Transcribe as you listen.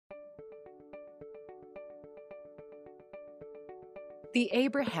The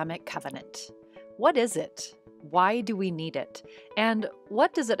Abrahamic covenant. What is it? Why do we need it? And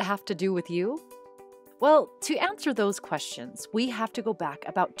what does it have to do with you? Well, to answer those questions, we have to go back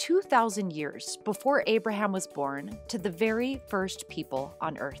about 2,000 years before Abraham was born to the very first people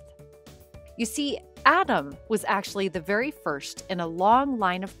on earth. You see, Adam was actually the very first in a long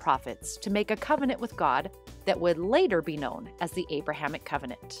line of prophets to make a covenant with God that would later be known as the Abrahamic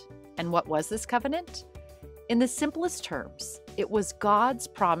covenant. And what was this covenant? In the simplest terms, it was God's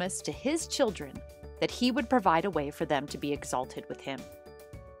promise to his children that he would provide a way for them to be exalted with him.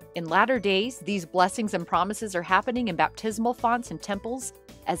 In latter days, these blessings and promises are happening in baptismal fonts and temples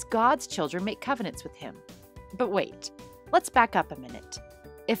as God's children make covenants with him. But wait, let's back up a minute.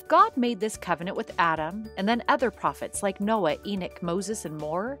 If God made this covenant with Adam and then other prophets like Noah, Enoch, Moses, and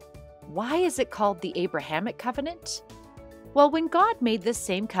more, why is it called the Abrahamic covenant? Well, when God made this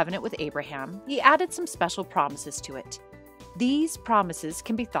same covenant with Abraham, he added some special promises to it. These promises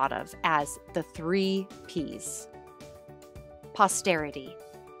can be thought of as the 3 P's. Posterity.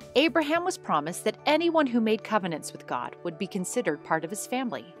 Abraham was promised that anyone who made covenants with God would be considered part of his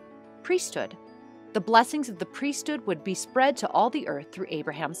family. Priesthood. The blessings of the priesthood would be spread to all the earth through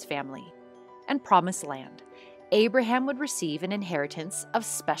Abraham's family. And promised land. Abraham would receive an inheritance of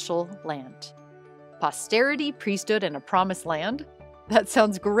special land. Posterity, priesthood, and a promised land? That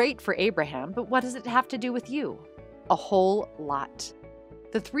sounds great for Abraham, but what does it have to do with you? A whole lot.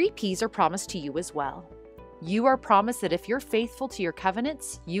 The 3 P's are promised to you as well. You are promised that if you're faithful to your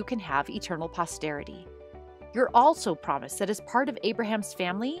covenants, you can have eternal posterity. You're also promised that as part of Abraham's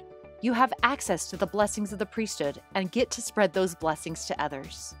family, you have access to the blessings of the priesthood and get to spread those blessings to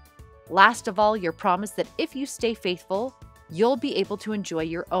others. Last of all, you're promised that if you stay faithful, you'll be able to enjoy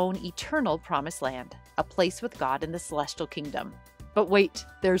your own eternal promised land, a place with God in the celestial kingdom. But wait,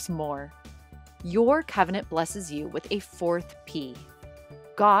 there's more. Your covenant blesses you with a 4th P,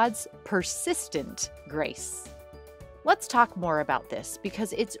 God's persistent grace. Let's talk more about this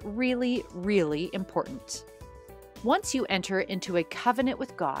because it's really, really important. Once you enter into a covenant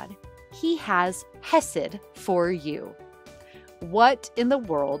with God, he has hesed for you. What in the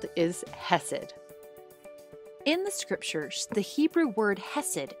world is hesed? In the scriptures, the Hebrew word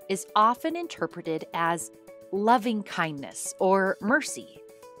hesed is often interpreted as loving kindness or mercy,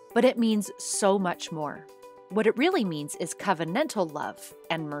 but it means so much more. What it really means is covenantal love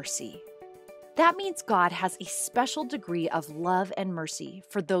and mercy. That means God has a special degree of love and mercy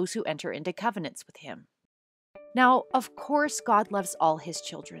for those who enter into covenants with him. Now, of course, God loves all his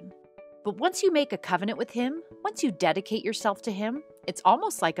children. But once you make a covenant with him, once you dedicate yourself to him, it's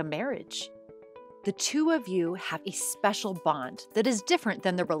almost like a marriage. The two of you have a special bond that is different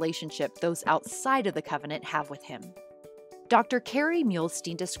than the relationship those outside of the covenant have with him. Dr. Carrie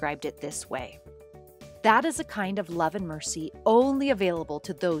Muhlestein described it this way. That is a kind of love and mercy only available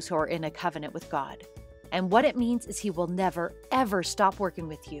to those who are in a covenant with God. And what it means is he will never, ever stop working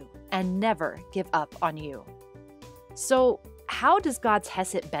with you and never give up on you. So, how does God's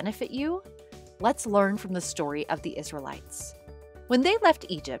hesed benefit you? Let's learn from the story of the Israelites. When they left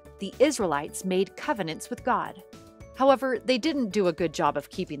Egypt, the Israelites made covenants with God. However, they didn't do a good job of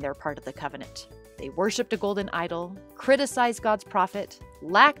keeping their part of the covenant. They worshipped a golden idol, criticized God's prophet,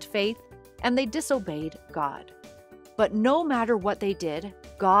 lacked faith, and they disobeyed God. But no matter what they did,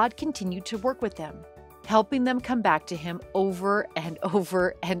 God continued to work with them, helping them come back to him over and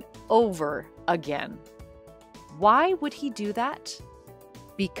over and over again. Why would he do that?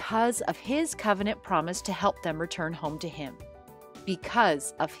 Because of his covenant promise to help them return home to him.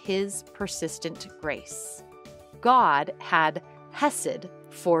 Because of his persistent grace. God had hesed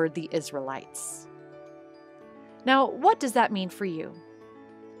for the Israelites. Now, what does that mean for you?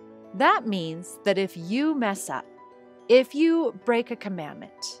 That means that if you mess up, if you break a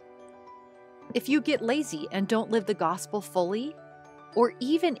commandment, if you get lazy and don't live the gospel fully, or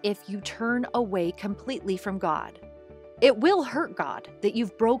even if you turn away completely from God, it will hurt God that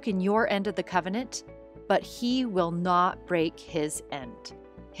you've broken your end of the covenant, but he will not break his end.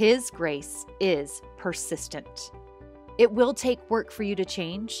 His grace is persistent. It will take work for you to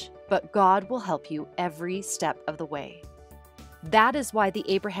change, but God will help you every step of the way. That is why the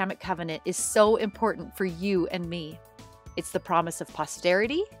Abrahamic covenant is so important for you and me. It's the promise of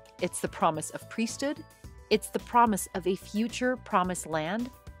posterity, it's the promise of priesthood, it's the promise of a future promised land,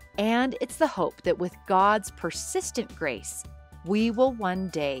 and it's the hope that with God's persistent grace, we will one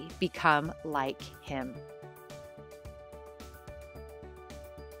day become like him.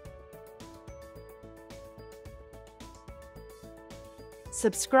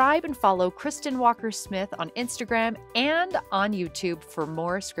 Subscribe and follow Kristen Walker Smith on Instagram and on YouTube for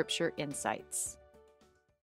more scripture insights.